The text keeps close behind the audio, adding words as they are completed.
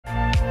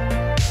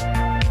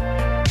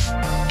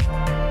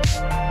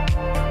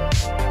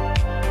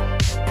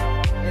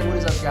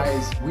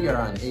guys, we are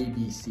on A,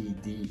 B, C,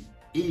 D,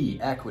 E,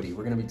 equity.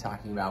 We're going to be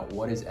talking about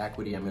what is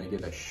equity. I'm going to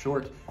give a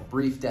short,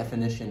 brief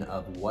definition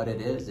of what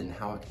it is and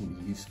how it can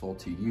be useful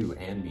to you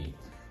and me.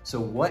 So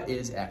what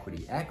is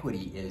equity?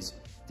 Equity is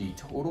the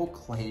total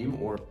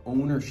claim or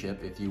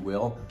ownership, if you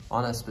will,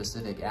 on a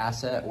specific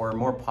asset, or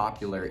more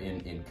popular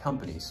in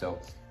companies. So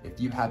if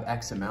you have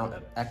X amount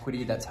of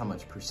equity, that's how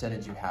much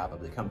percentage you have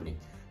of the company.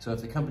 So if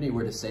the company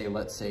were to say,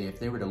 let's say if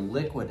they were to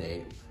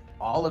liquidate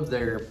all of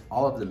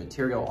the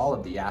material, all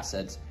of the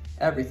assets,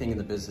 everything in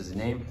the business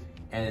name,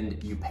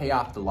 and you pay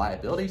off the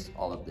liabilities,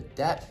 all of the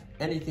debt,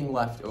 anything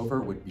left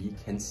over would be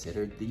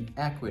considered the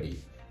equity.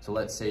 So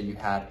let's say you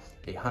had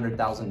a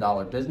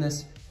 $100,000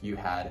 business, you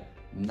had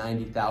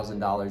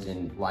 $90,000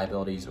 in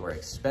liabilities or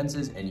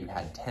expenses, and you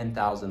had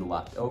 $10,000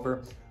 left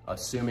over,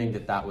 assuming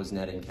that that was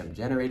net income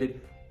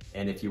generated.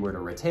 And if you were to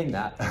retain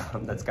that,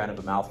 that's kind of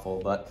a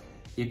mouthful, but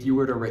if you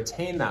were to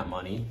retain that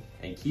money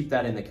and keep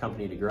that in the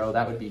company to grow,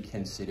 that would be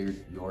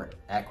considered your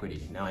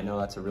equity. Now, I know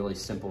that's a really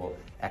simple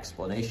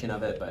explanation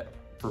of it, but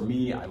for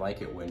me, I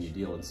like it when you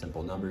deal in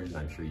simple numbers, and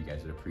I'm sure you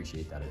guys would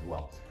appreciate that as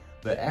well.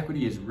 But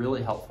equity is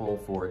really helpful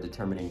for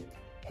determining,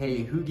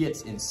 hey, who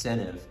gets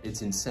incentive?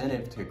 It's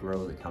incentive to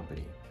grow the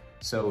company.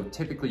 So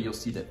typically you'll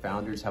see that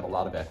founders have a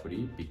lot of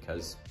equity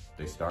because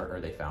they start or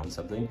they found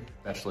something.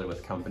 Especially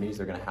with companies,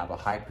 they're gonna have a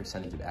high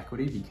percentage of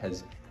equity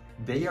because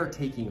they are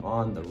taking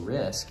on the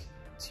risk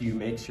to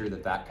make sure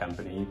that that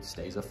company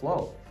stays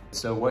afloat.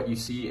 So what you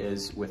see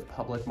is with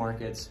public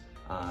markets,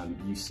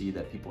 you see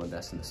that people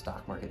invest in the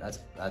stock market.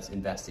 That's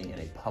investing in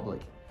a public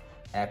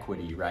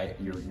equity, right?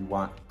 You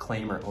want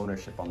claim or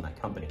ownership on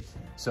that company.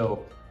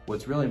 So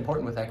what's really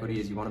important with equity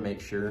is you want to make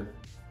sure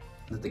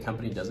that the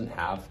company doesn't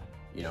have,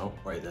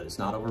 or that it's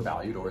not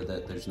overvalued, or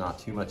that there's not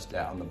too much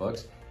debt on the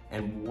books.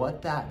 And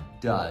what that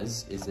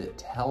does is it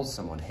tells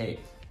someone, hey,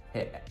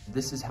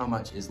 this is how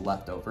much is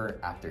left over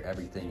after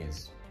everything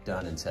is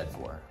done and said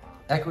for.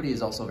 Equity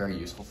is also very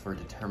useful for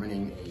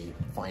determining a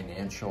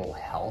financial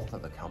health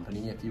of a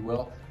company, if you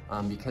will,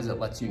 because it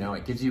lets you know,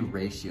 it gives you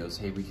ratios.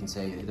 Hey, we can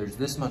say there's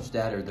this much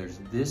debt or there's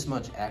this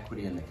much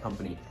equity in the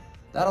company.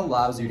 That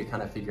allows you to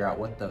kind of figure out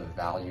what the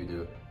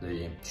value,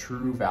 the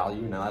true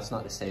value. Now, that's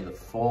not to say the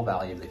full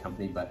value of the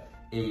company, but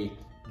a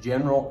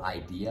general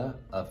idea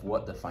of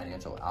what the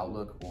financial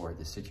outlook or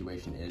the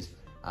situation is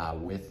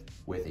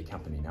with a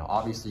company. Now,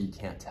 obviously, you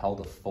can't tell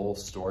the full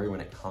story when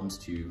it comes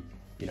to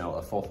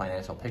a full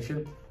financial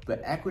picture, but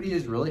equity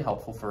is really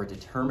helpful for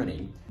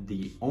determining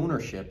the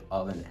ownership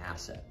of an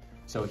asset.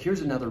 So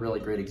here's another really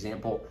great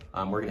example.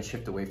 We're gonna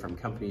shift away from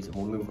companies and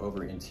we'll move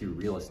over into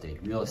real estate.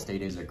 Real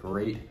estate is a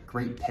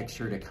great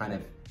picture to kind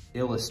of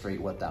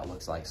illustrate what that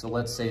looks like. So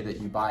let's say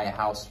that you buy a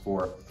house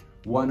for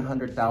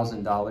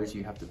 $100,000,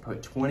 you have to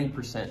put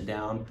 20%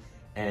 down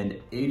and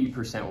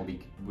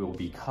 80% will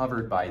be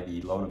covered by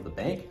the loan of the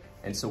bank.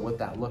 And so what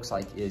that looks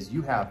like is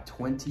you have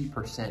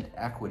 20%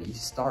 equity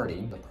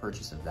starting the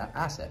purchase of that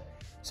asset.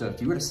 So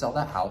if you were to sell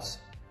that house,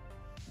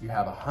 you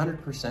have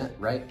 100%,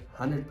 right?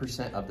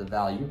 100% of the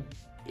value,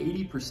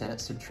 80%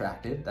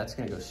 subtracted. That's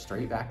gonna go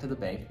straight back to the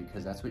bank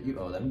because that's what you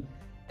owe them.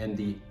 And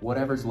the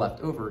whatever's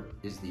left over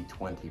is the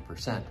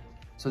 20%.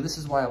 So this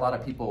is why a lot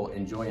of people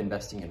enjoy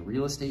investing in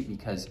real estate,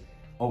 because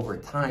over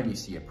time, you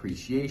see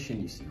appreciation,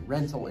 you see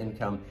rental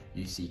income,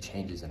 you see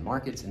changes in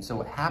markets. And so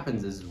what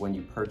happens is when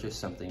you purchase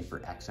something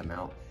for X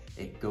amount,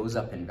 it goes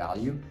up in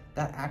value.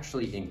 That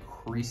actually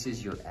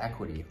increases your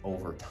equity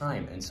over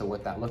time. And so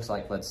what that looks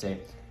like, let's say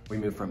we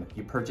move from,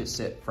 you purchase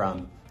it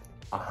from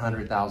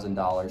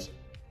 $100,000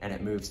 and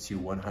it moves to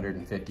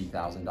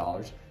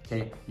 $150,000.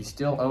 Okay, you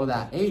still owe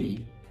that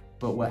 80,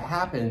 but what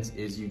happens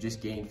is you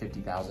just gain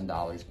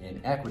 $50,000 in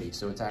equity.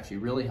 So it's actually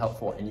really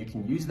helpful, and you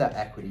can use that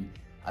equity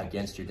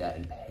against your debt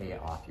and pay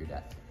off your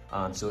debt.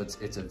 So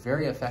it's a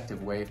very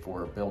effective way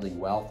for building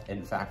wealth.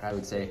 In fact, I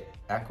would say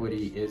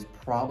equity is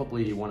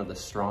probably one of the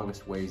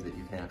strongest ways that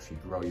you can actually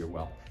grow your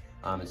wealth.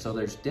 And so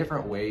there's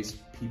different ways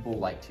people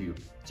like to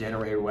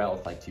generate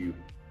wealth, like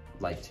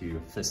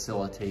to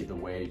facilitate the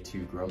way to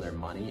grow their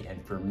money.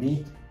 And for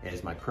me, it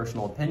is my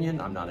personal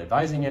opinion. I'm not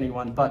advising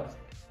anyone, but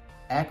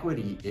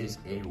equity is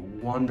a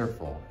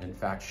wonderful, in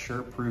fact,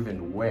 sure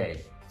proven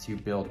way to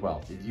build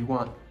wealth. If you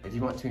want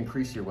to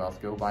increase your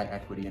wealth, go buy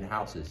equity in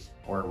houses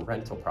or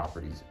rental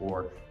properties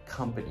or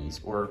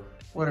companies or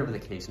whatever the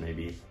case may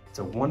be. It's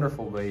a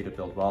wonderful way to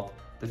build wealth.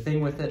 The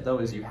thing with it though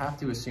is you have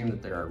to assume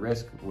that there are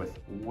risks with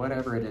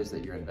whatever it is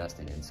that you're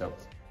investing in. So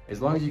as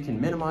long as you can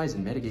minimize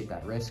and mitigate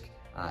that risk,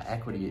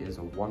 equity is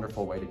a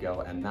wonderful way to go,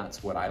 and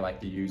that's what I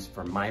like to use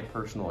from my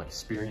personal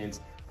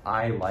experience.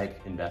 I like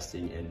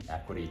investing in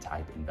equity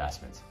type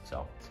investments.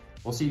 So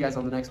we'll see you guys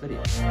on the next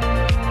video.